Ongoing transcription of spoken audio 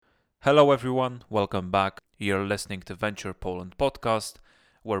Hello, everyone. Welcome back. You're listening to Venture Poland podcast.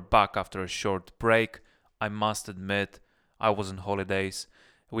 We're back after a short break. I must admit, I was on holidays.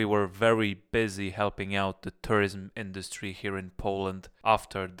 We were very busy helping out the tourism industry here in Poland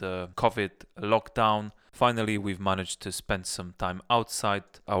after the COVID lockdown. Finally, we've managed to spend some time outside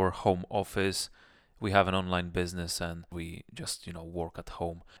our home office. We have an online business and we just, work at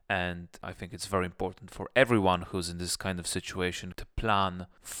home. And I think it's very important for everyone who's in this kind of situation to plan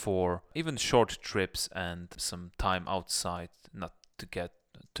for even short trips and some time outside, not to get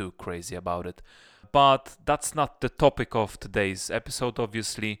too crazy about it. But that's not the topic of today's episode,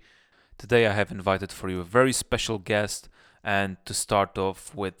 obviously. Today I have invited for you a very special guest. And to start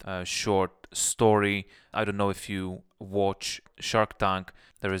off with a short story, I don't know if you watch Shark Tank.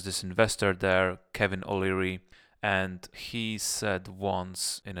 There is this investor there, Kevin O'Leary, and he said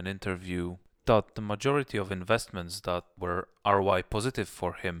once in an interview that the majority of investments that were ROI positive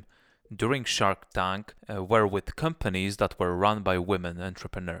for him during Shark Tank were with companies that were run by women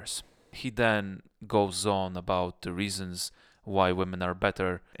entrepreneurs. He then goes on about the reasons why women are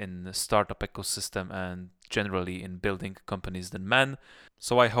better in the startup ecosystem and generally in building companies than men.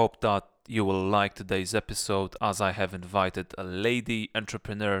 So I hope that you will like today's episode as I have invited a lady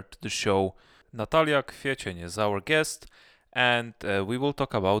entrepreneur to the show. Natalia Kwiecień is our guest and we will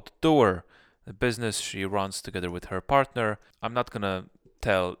talk about Doer, the business she runs together with her partner. I'm not gonna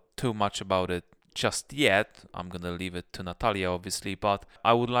tell too much about it just yet. I'm gonna leave it to Natalia obviously, but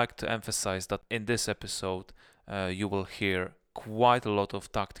I would like to emphasize that in this episode you will hear quite a lot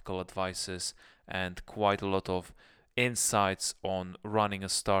of tactical advices and quite a lot of insights on running a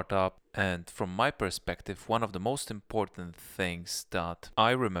startup. And from my perspective, one of the most important things that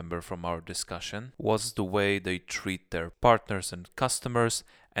I remember from our discussion was the way they treat their partners and customers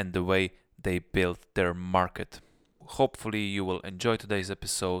and the way they build their market. Hopefully you will enjoy today's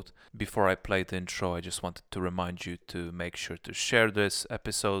episode. Before I play the intro, I just wanted to remind you to make sure to share this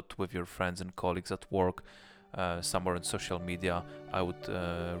episode with your friends and colleagues at work, somewhere on social media. I would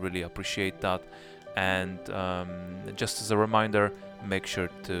really appreciate that. And just as a reminder, make sure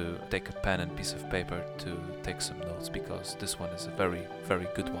to take a pen and piece of paper to take some notes because this one is a very, very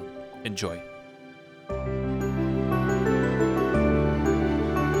good one. Enjoy.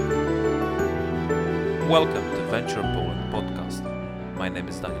 Welcome to Venture Poland podcast. My name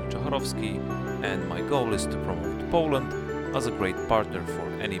is Daniel Czocharowski and my goal is to promote Poland as a great partner for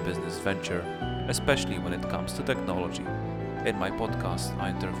any business venture, especially when it comes to technology. In my podcast,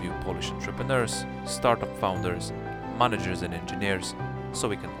 I interview Polish entrepreneurs, startup founders, managers and engineers so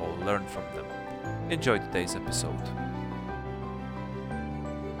we can all learn from them. Enjoy today's episode.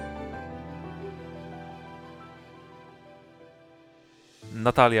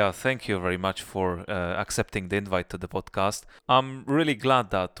 Natalia, thank you very much for accepting the invite to the podcast. I'm really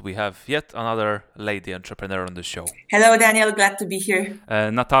glad that we have yet another lady entrepreneur on the show. Hello, Daniel. Glad to be here.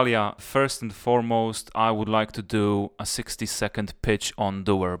 Natalia, first and foremost, I would like to do a 60-second pitch on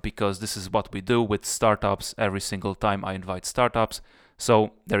Doer because this is what we do with startups every single time I invite startups.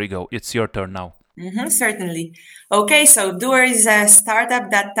 So there you go. It's your turn now. Certainly. Okay, so Doer is a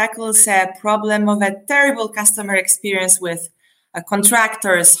startup that tackles a problem of a terrible customer experience with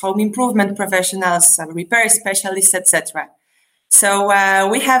contractors, home improvement professionals, repair specialists, etc. So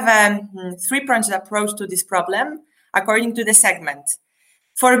we have a three-pronged approach to this problem according to the segment.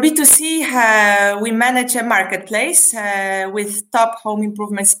 For B2C, we manage a marketplace with top home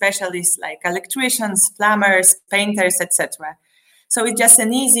improvement specialists like electricians, plumbers, painters, etc. So it's just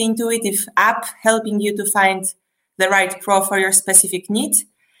an easy, intuitive app helping you to find the right pro for your specific need.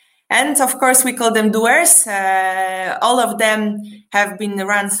 And of course, we call them doers. All of them have been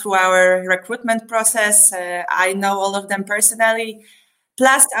run through our recruitment process. I know all of them personally.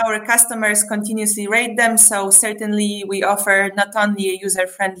 Plus, our customers continuously rate them. So certainly we offer not only a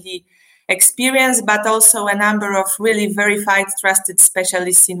user-friendly experience, but also a number of really verified, trusted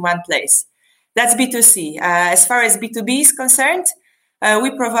specialists in one place. That's B2C. As far as B2B is concerned,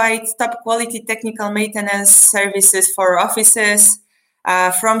 we provide top quality technical maintenance services for offices,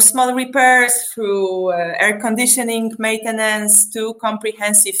 from small repairs through air conditioning maintenance to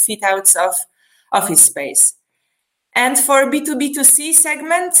comprehensive fit outs of office space. And for B2B2C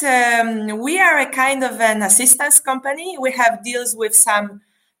segment, we are a kind of an assistance company. We have deals with some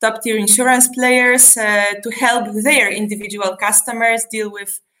top tier insurance players to help their individual customers deal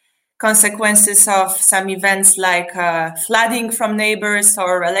with consequences of some events like flooding from neighbors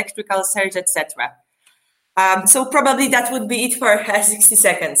or electrical surge, etc. So probably that would be it for 60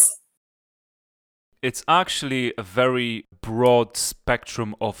 seconds. It's actually a very broad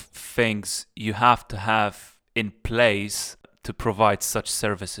spectrum of things you have to have in place to provide such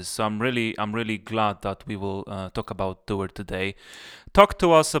services. So I'm really glad that we will talk about Doer today. Talk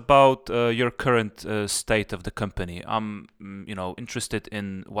to us about your current state of the company. I'm interested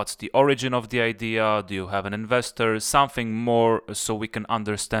in what's the origin of the idea. Do you have an investor? Something more so we can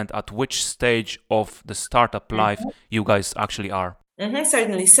understand at which stage of the startup life you guys actually are.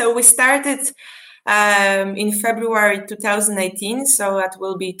 Certainly. So we started in February 2018, so that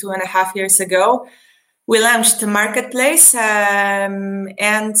will be 2.5 years ago. We launched the marketplace, and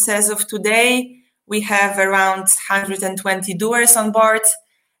as of today, we have around 120 doers on board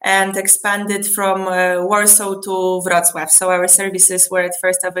and expanded from Warsaw to Wrocław. So our services were at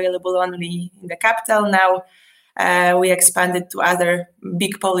first available only in the capital. Now we expanded to other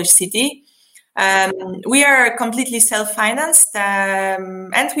big Polish city. We are completely self-financed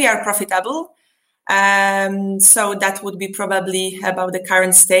and we are profitable. So that would be probably about the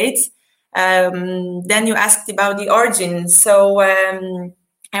current state. Then you asked about the origin. So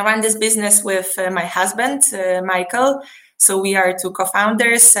I run this business with my husband, Michael. So we are two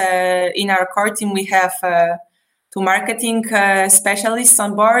co-founders. In our core team, we have two marketing specialists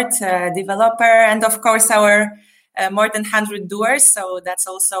on board, developer, and of course our more than 100 doers. So that's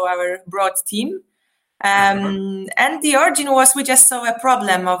also our broad team. And the origin was we just saw a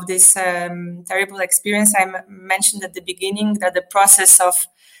problem of this terrible experience. I mentioned at the beginning that the process of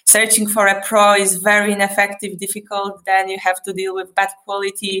searching for a pro is very ineffective, difficult. Then you have to deal with bad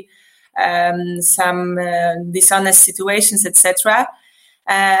quality, some dishonest situations, etc.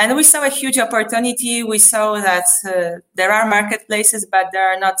 And we saw a huge opportunity. We saw that there are marketplaces, but they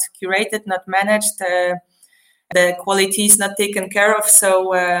are not curated, not managed. The quality is not taken care of.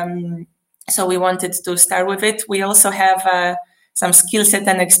 So we wanted to start with it. We also have some skill set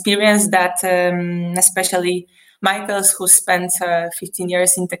and experience that, especially Michael's, who spent 15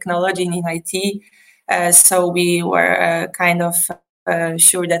 years in technology and in IT. So we were kind of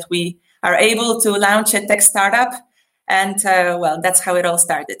sure that we are able to launch a tech startup. And that's how it all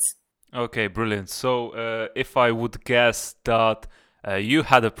started. Okay, brilliant. So if I would guess that you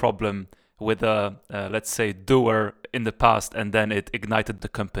had a problem with a, let's say, doer in the past, and then it ignited the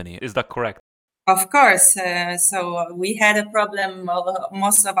company. Is that correct? Of course. So we had a problem.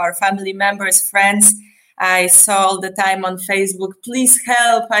 Most of our family members, friends, I saw all the time on Facebook, please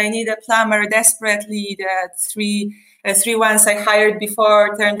help, I need a plumber desperately. The three ones I hired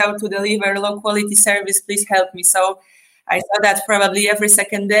before turned out to deliver low quality service, please help me. So I saw that probably every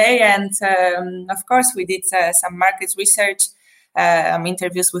second day. And of course, we did some market research,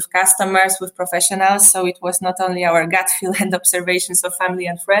 interviews with customers, with professionals. So it was not only our gut feel and observations of family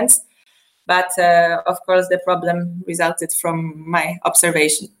and friends, but of course, the problem resulted from my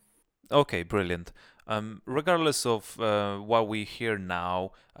observation. Okay, brilliant. Regardless of what we hear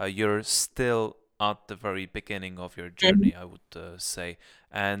now, you're still at the very beginning of your journey, I would say.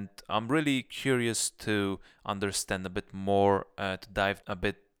 And I'm really curious to understand a bit more, to dive a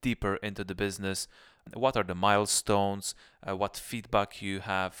bit deeper into the business. What are the milestones? What feedback you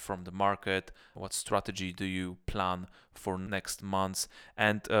have from the market? What strategy do you plan for next months?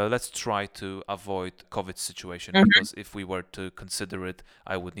 And let's try to avoid COVID situation, because if we were to consider it,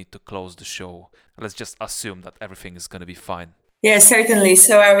 I would need to close the show. Let's just assume that everything is going to be fine. Yes, certainly.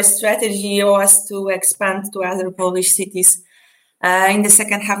 So our strategy was to expand to other Polish cities in the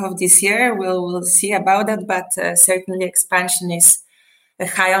second half of this year. We'll see about that, but certainly expansion is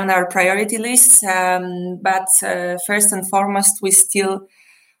high on our priority list. But first and foremost, we still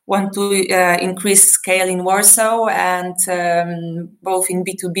want to increase scale in Warsaw and both in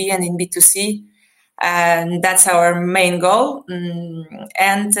B2B and in B2C. And that's our main goal.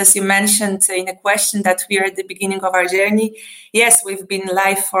 And as you mentioned in a question that we are at the beginning of our journey, yes, we've been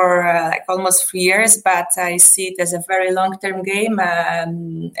live for almost 3 years, but I see it as a very long-term game.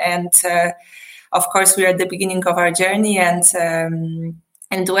 And of course, we are at the beginning of our journey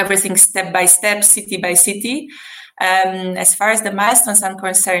and do everything step by step, city by city. As far as the milestones are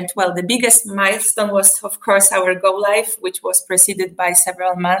concerned, well, the biggest milestone was, of course, our go live, which was preceded by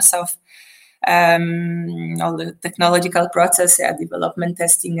several months of all the technological process, development,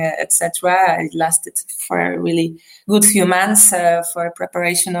 testing, etc. It lasted for a really good few months for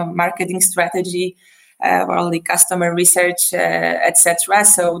preparation of marketing strategy, for all the customer research, etc.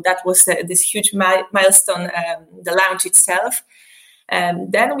 So that was this huge milestone, the launch itself.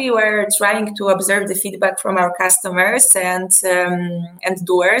 Then we were trying to observe the feedback from our customers and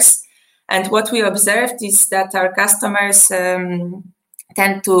doers. And what we observed is that our customers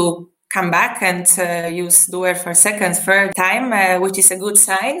tend to come back and use Doer for second, third time, which is a good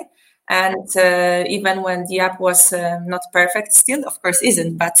sign. And even when the app was not perfect, still, of course,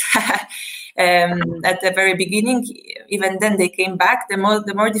 isn't, but at the very beginning. Even then, they came back. The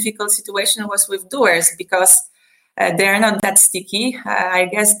more difficult situation was with doers because they are not that sticky. I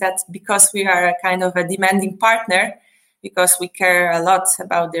guess that because we are a kind of a demanding partner, because we care a lot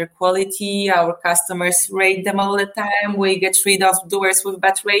about their quality, our customers rate them all the time. We get rid of doers with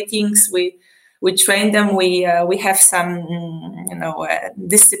bad ratings. We train them. We have some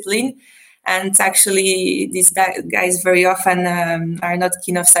discipline. And actually, these guys very often are not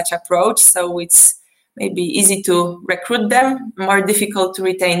keen of such approach. So it's maybe easy to recruit them, more difficult to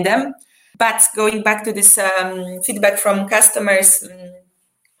retain them. But going back to this feedback from customers,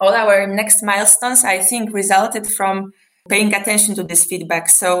 all our next milestones, I think, resulted from paying attention to this feedback.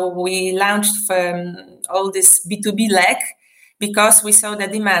 So we launched all this B2B leg because we saw the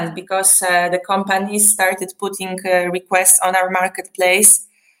demand, because the companies started putting requests on our marketplace.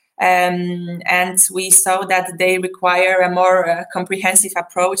 And we saw that they require a more comprehensive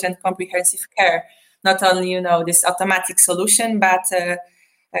approach and comprehensive care. Not only, this automatic solution, but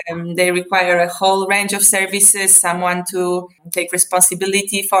they require a whole range of services, someone to take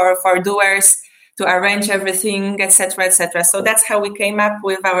responsibility for doers, to arrange everything, etc., etc. So that's how we came up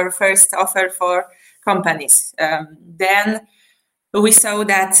with our first offer for companies. Then we saw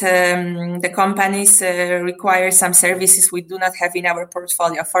that the companies require some services we do not have in our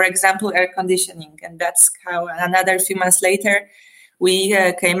portfolio. For example, air conditioning. And that's how another few months later, we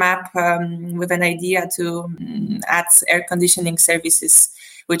came up with an idea to add air conditioning services,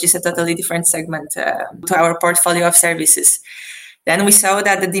 which is a totally different segment to our portfolio of services. Then we saw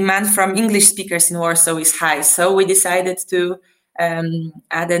that the demand from English speakers in Warsaw is high. So we decided to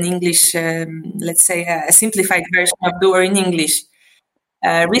add an English, let's say a simplified version of Doer in English.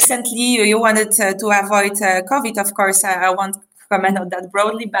 Recently, you wanted to avoid COVID. Of course, I won't comment on that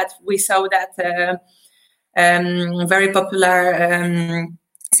broadly, but we saw that very popular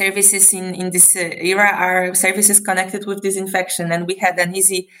services in this era are services connected with disinfection. And we had an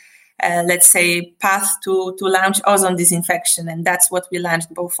easy, let's say, path to launch ozone disinfection. And that's what we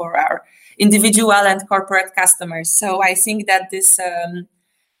launched both for our individual and corporate customers. So I think that this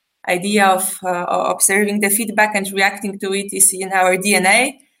idea of observing the feedback and reacting to it is in our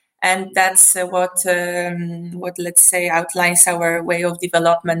DNA, and that's what let's say outlines our way of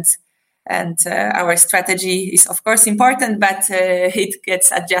development. And our strategy is, of course, important, but it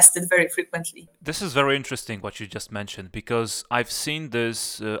gets adjusted very frequently. This is very interesting what you just mentioned, because I've seen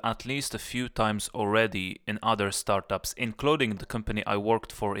this at least a few times already in other startups, including the company I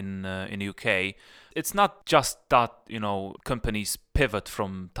worked for in UK. It's not just that, companies pivot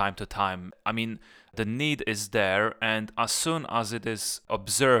from time to time. I mean, the need is there, and as soon as it is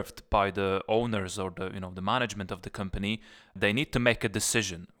observed by the owners or the management of the company, they need to make a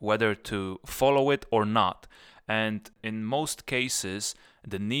decision whether to follow it or not. And in most cases,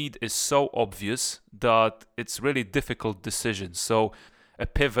 the need is so obvious that it's really difficult decision. So a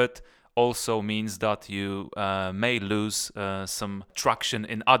pivot also means that you may lose some traction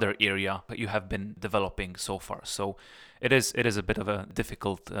in other area that you have been developing so far. So it is a bit of a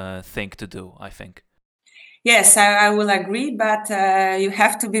difficult thing to do, I think. Yes, I will agree, but you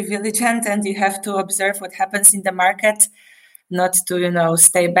have to be vigilant and you have to observe what happens in the market, not to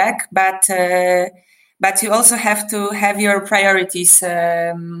stay back. But you also have to have your priorities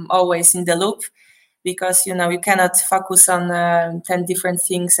always in the loop, because you cannot focus on 10 different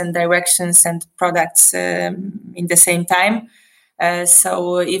things and directions and products in the same time.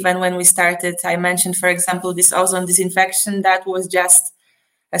 So even when we started, I mentioned, for example, this ozone disinfection, that was just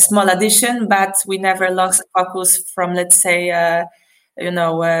a small addition, but we never lost focus from, let's say,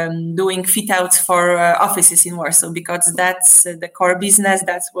 doing fit outs for offices in Warsaw, because that's the core business.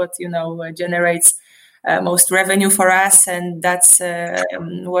 That's what, generates most revenue for us. And that's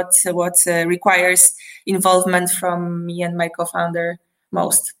what requires involvement from me and my co-founder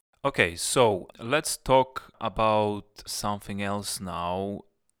most. Okay, so let's talk about something else now.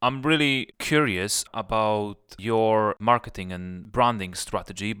 I'm really curious about your marketing and branding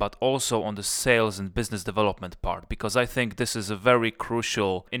strategy, but also on the sales and business development part, because I think this is a very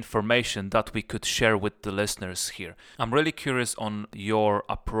crucial information that we could share with the listeners here. I'm really curious on your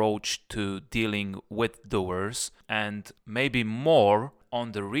approach to dealing with doers, and maybe more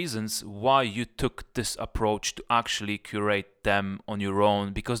on the reasons why you took this approach to actually curate them on your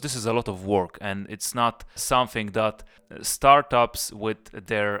own, because this is a lot of work and it's not something that startups with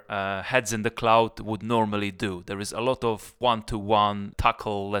their heads in the cloud would normally do. There is a lot of one-to-one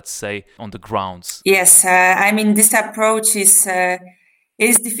tackle, let's say, on the grounds. Yes, this approach is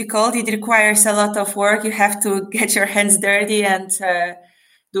difficult. It requires a lot of work. You have to get your hands dirty and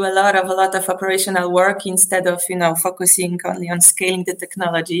do a lot of operational work instead of focusing only on scaling the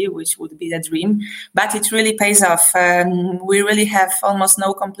technology, which would be the dream. But it really pays off. We really have almost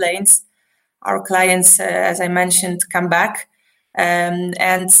no complaints. Our clients, as I mentioned, come back. In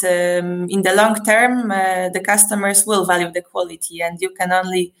the long term, the customers will value the quality, and you can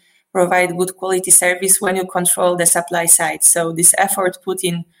only provide good quality service when you control the supply side. So this effort put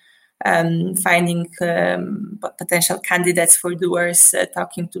in finding potential candidates for doers,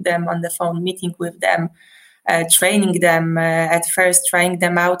 talking to them on the phone, meeting with them, training them, at first trying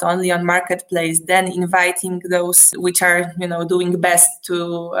them out only on marketplace, then inviting those which are doing best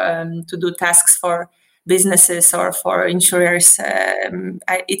to do tasks for businesses or for insurers.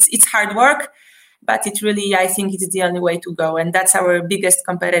 It's hard work, but it really, I think it's the only way to go, and that's our biggest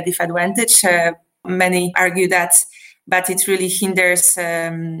competitive advantage. Many argue that, but it really hinders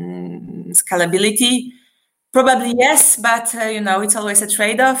scalability. Probably yes, but it's always a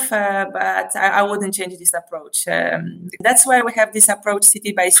trade-off. But I wouldn't change this approach. That's why we have this approach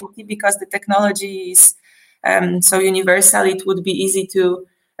city by city, because the technology is so universal. It would be easy to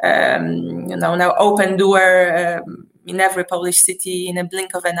now open Duer in every Polish city in a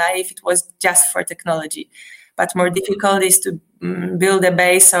blink of an eye if it was just for technology. But more difficult is to build a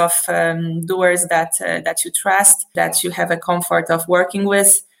base of doers that you trust, that you have a comfort of working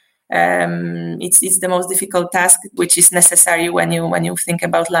with. It's the most difficult task, which is necessary when you think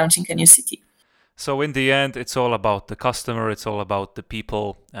about launching a new city. So in the end, it's all about the customer, it's all about the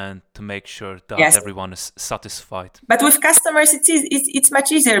people, and to make sure that everyone is satisfied. But with customers, it's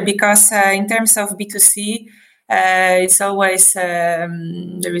much easier, because in terms of B2C, it's always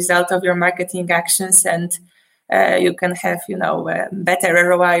the result of your marketing actions, and you can have better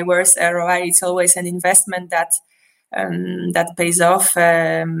ROI, worse ROI. It's always an investment that pays off,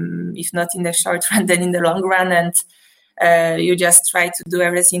 if not in the short run, then in the long run. And you just try to do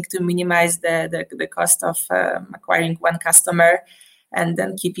everything to minimize the cost of acquiring one customer and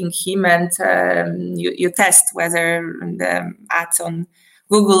then keeping him. And you test whether the ad on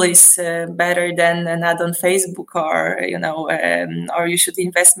Google is better than an ad on Facebook, or you should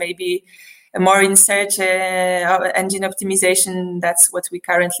invest maybe more in search engine optimization. That's what we're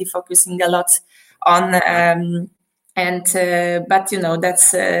currently focusing a lot on. But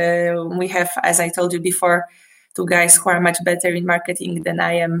that's we have, as I told you before, two guys who are much better in marketing than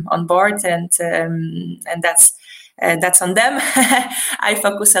I am on board, and that's on them. I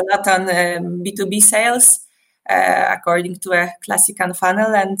focus a lot on B2B sales according to a classical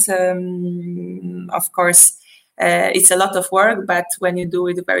funnel, and of course it's a lot of work, but when you do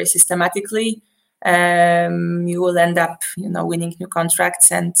it very systematically, you will end up winning new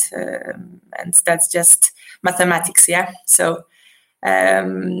contracts, and that's just mathematics. So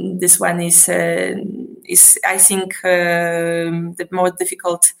this one is I think the more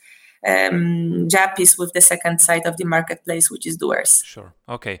difficult job is with the second side of the marketplace, which is doers. Sure.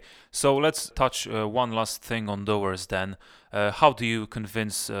 Okay. So let's touch one last thing on doers then. How do you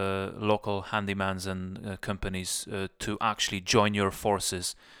convince local handymans and companies to actually join your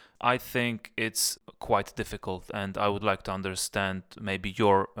forces? I think it's quite difficult, and I would like to understand maybe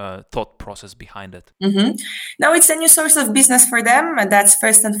your thought process behind it. Mm-hmm. Now, it's a new source of business for them, and that's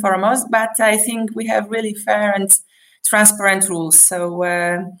first and foremost, but I think we have really fair and transparent rules. So,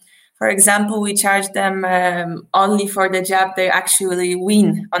 for example, we charge them only for the job they actually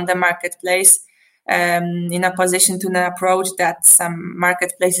win on the marketplace, in opposition to an approach that some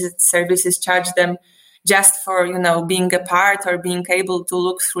marketplaces services charge them just for being a part or being able to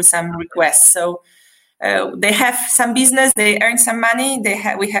look through some requests. So they have some business, they earn some money, they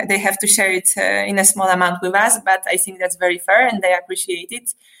have to share it in a small amount with us, but I think that's very fair and they appreciate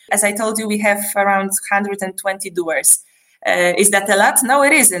it. As I told you, we have around 120 doers. Is that a lot? No,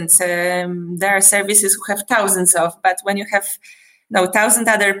 it isn't. There are services who have thousands of, but when you have 1,000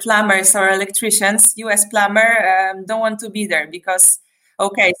 other plumbers or electricians, you as plumber don't want to be there because,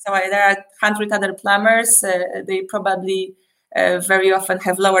 okay, so there are 100 other plumbers. They probably very often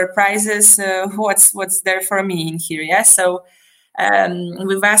have lower prices. What's there for me in here? Yeah. So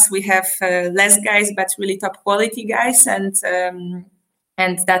with us, we have less guys, but really top quality guys, and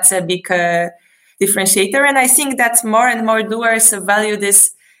that's a big differentiator. And I think that more and more doers value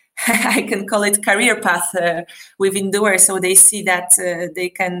this. I can call it career path within doers, so they see that they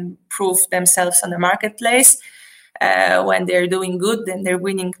can prove themselves on the marketplace. When they're doing good, then they're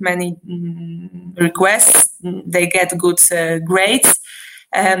winning many requests. They get good grades.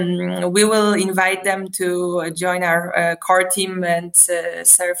 We will invite them to join our core team and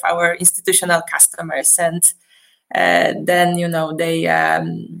serve our institutional customers. And then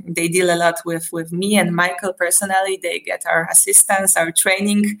they deal a lot with me and Michael personally. They get our assistance, our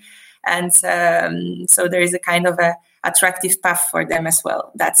training, and so there is a kind of a attractive path for them as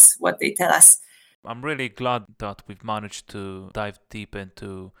well. That's what they tell us. I'm really glad that we've managed to dive deep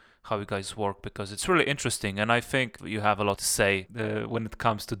into how you guys work, because it's really interesting, and I think you have a lot to say when it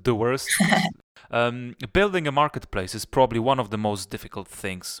comes to doers. Building a marketplace is probably one of the most difficult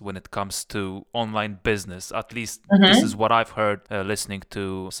things when it comes to online business. At least this is what I've heard listening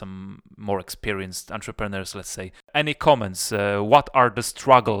to some more experienced entrepreneurs, let's say. Any comments? What are the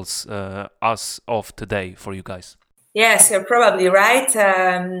struggles as of today for you guys? Yes, you're probably right.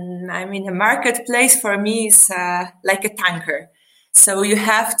 A marketplace for me is like a tanker. So you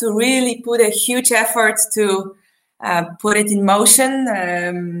have to really put a huge effort to put it in motion,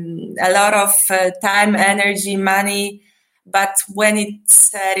 a lot of time, energy, money. But when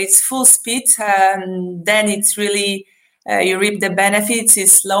it's at its full speed, then it's really, you reap the benefits.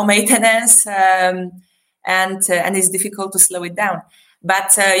 It's low maintenance and it's difficult to slow it down.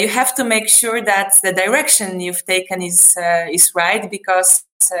 But you have to make sure that the direction you've taken is right, because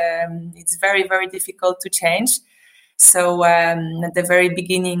it's very, very difficult to change. So at the very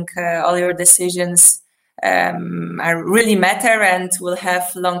beginning, all your decisions really matter and will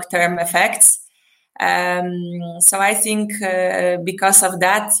have long-term effects. So I think because of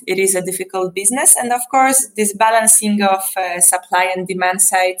that, it is a difficult business. And of course, this balancing of supply and demand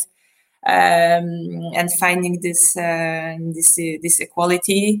side and finding this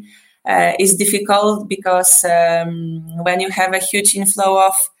equality is difficult, because when you have a huge inflow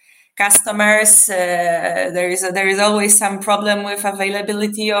of customers, there is always some problem with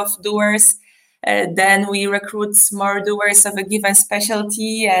availability of doers. Then we recruit more doers of a given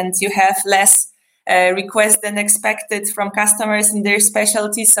specialty, and you have less requests than expected from customers in their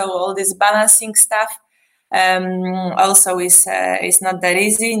specialty. So all this balancing stuff also is not that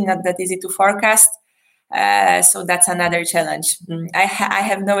easy to forecast. So that's another challenge. I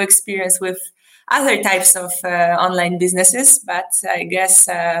have no experience with other types of online businesses, but I guess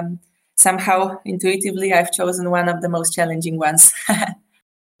somehow intuitively I've chosen one of the most challenging ones.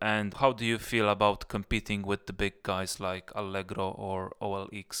 And how do you feel about competing with the big guys like Allegro or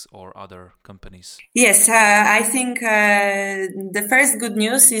OLX or other companies? Yes, I think the first good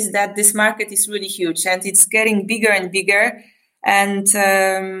news is that this market is really huge and it's getting bigger and bigger. And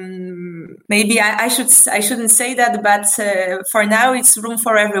maybe I shouldn't say that, but for now it's room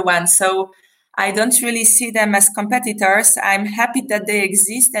for everyone. So I don't really see them as competitors. I'm happy that they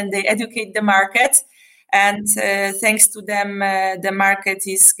exist and they educate the market. And thanks to them, the market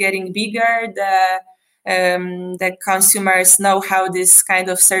is getting bigger. The consumers know how this kind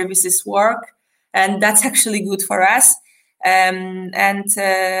of services work, and that's actually good for us. And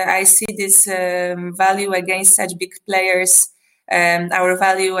I see this value against such big players. Our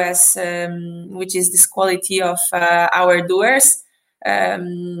value as which is this quality of our doers,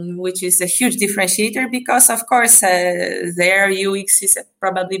 which is a huge differentiator, because of course their UX is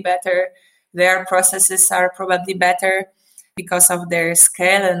probably better. Their processes are probably better because of their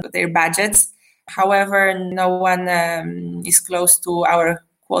scale and their budgets. However, no one is close to our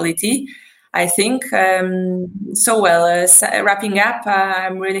quality, I think. Wrapping up,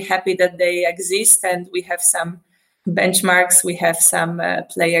 I'm really happy that they exist and we have some benchmarks. We have some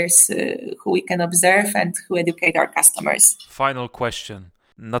players who we can observe and who educate our customers. Final question.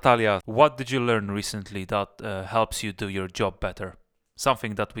 Natalia, what did you learn recently that helps you do your job better?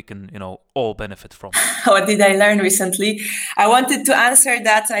 Something that we can, all benefit from. What did I learn recently? I wanted to answer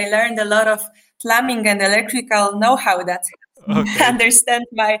that I learned a lot of plumbing and electrical know-how that understand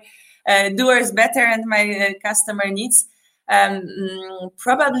my doers better and my customer needs.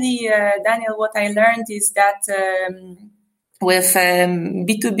 Probably, Daniel, what I learned is that with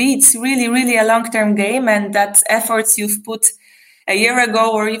B2B, it's really, really a long-term game, and that efforts you've put a year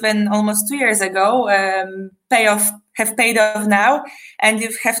ago or even almost 2 years ago have paid off now, and you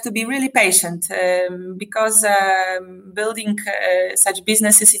have to be really patient because building such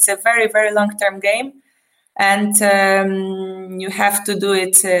businesses, it's a very, very long-term game, and you have to do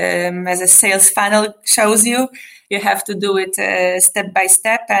it as a sales funnel shows you. You have to do it step by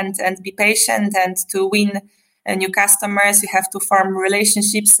step and be patient, and to win new customers, you have to form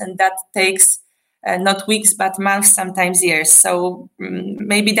relationships, and that takes not weeks, but months, sometimes years. So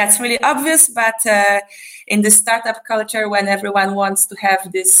maybe that's really obvious, but in the startup culture, when everyone wants to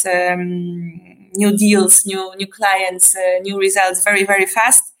have this new deals, new clients, new results very, very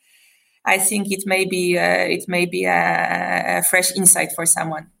fast, I think it may be a fresh insight for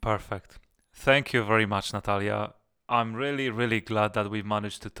someone. Perfect. Thank you very much, Natalia. I'm really, really glad that we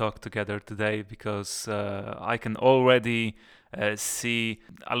managed to talk together today because I can already see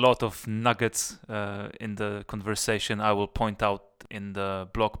a lot of nuggets in the conversation. I will point out in the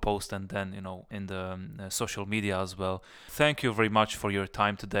blog post and then, in the social media as well. Thank you very much for your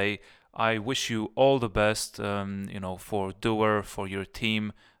time today. I wish you all the best, for Doer, for your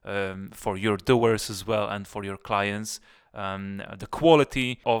team, for your doers as well, and for your clients. The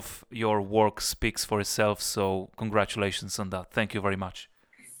quality of your work speaks for itself. So congratulations on that. Thank you very much.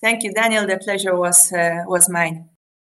 Thank you, Daniel. The pleasure was mine.